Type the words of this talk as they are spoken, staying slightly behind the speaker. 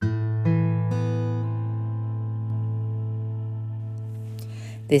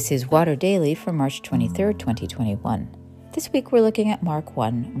This is Water Daily for March 23rd, 2021. This week we're looking at Mark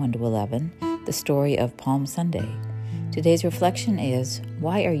 1:1-11, the story of Palm Sunday. Today's reflection is,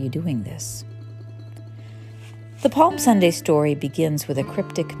 why are you doing this? The Palm Sunday story begins with a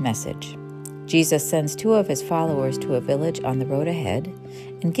cryptic message. Jesus sends two of his followers to a village on the road ahead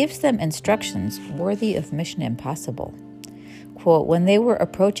and gives them instructions worthy of Mission Impossible. Quote, when they were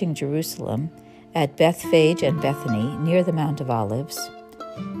approaching Jerusalem, at Bethphage and Bethany, near the Mount of Olives,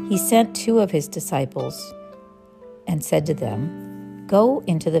 he sent two of his disciples and said to them, go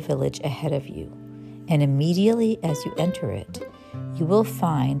into the village ahead of you, and immediately as you enter it, you will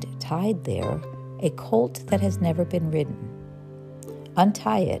find tied there a colt that has never been ridden.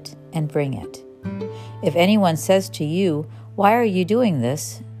 Untie it and bring it. If anyone says to you, why are you doing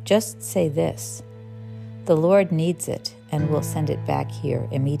this? Just say this, the Lord needs it and will send it back here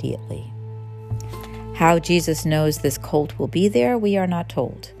immediately. How Jesus knows this colt will be there, we are not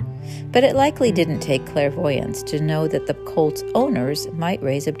told. But it likely didn't take clairvoyance to know that the colt's owners might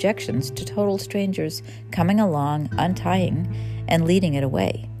raise objections to total strangers coming along, untying, and leading it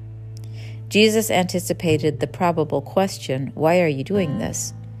away. Jesus anticipated the probable question, why are you doing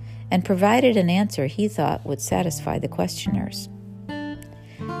this? And provided an answer he thought would satisfy the questioners.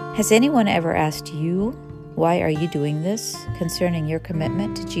 Has anyone ever asked you, why are you doing this concerning your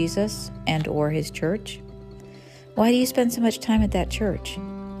commitment to Jesus and or his church? Why do you spend so much time at that church?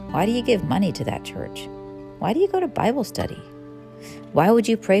 Why do you give money to that church? Why do you go to Bible study? Why would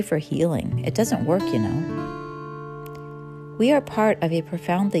you pray for healing? It doesn't work, you know. We are part of a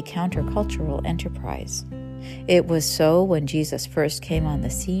profoundly countercultural enterprise. It was so when Jesus first came on the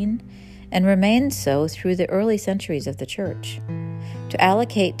scene and remained so through the early centuries of the church. To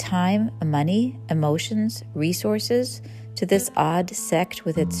allocate time, money, emotions, resources to this odd sect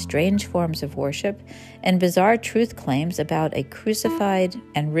with its strange forms of worship and bizarre truth claims about a crucified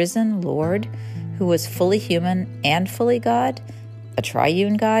and risen Lord who was fully human and fully God, a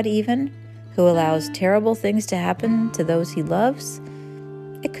triune God even, who allows terrible things to happen to those he loves,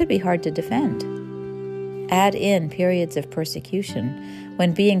 it could be hard to defend. Add in periods of persecution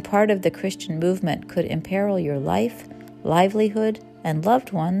when being part of the Christian movement could imperil your life, livelihood, and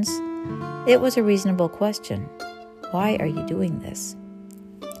loved ones, it was a reasonable question. Why are you doing this?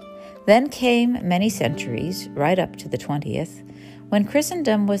 Then came many centuries, right up to the 20th, when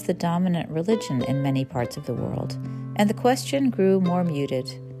Christendom was the dominant religion in many parts of the world, and the question grew more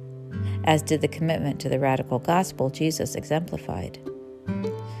muted, as did the commitment to the radical gospel Jesus exemplified.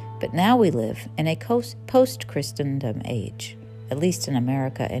 But now we live in a post-Christendom age, at least in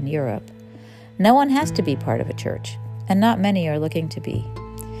America and Europe. No one has to be part of a church, and not many are looking to be.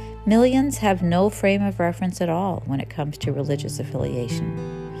 Millions have no frame of reference at all when it comes to religious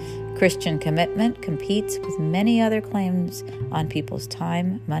affiliation. Christian commitment competes with many other claims on people's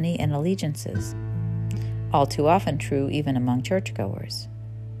time, money, and allegiances. All too often true even among churchgoers.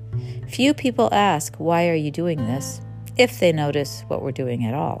 Few people ask, why are you doing this, if they notice what we're doing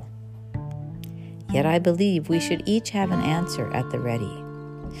at all. Yet I believe we should each have an answer at the ready.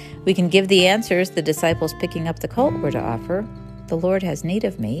 We can give the answers the disciples picking up the colt were to offer. The Lord has need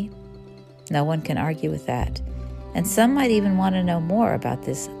of me. No one can argue with that. And some might even want to know more about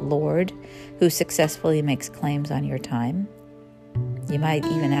this Lord who successfully makes claims on your time. You might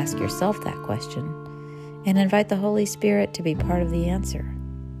even ask yourself that question and invite the Holy Spirit to be part of the answer.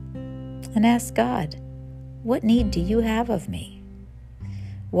 And ask God, what need do you have of me?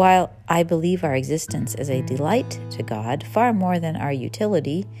 While I believe our existence is a delight to God far more than our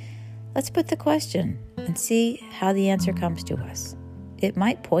utility, let's put the question and see how the answer comes to us. It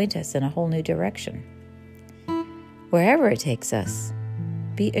might point us in a whole new direction. Wherever it takes us,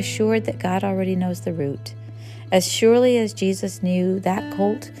 be assured that God already knows the route. As surely as Jesus knew that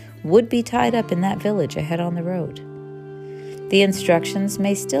colt would be tied up in that village ahead on the road. The instructions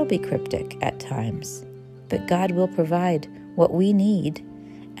may still be cryptic at times, but God will provide what we need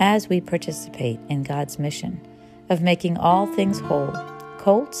as we participate in God's mission of making all things whole,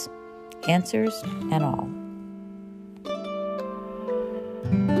 colts, answers, and all.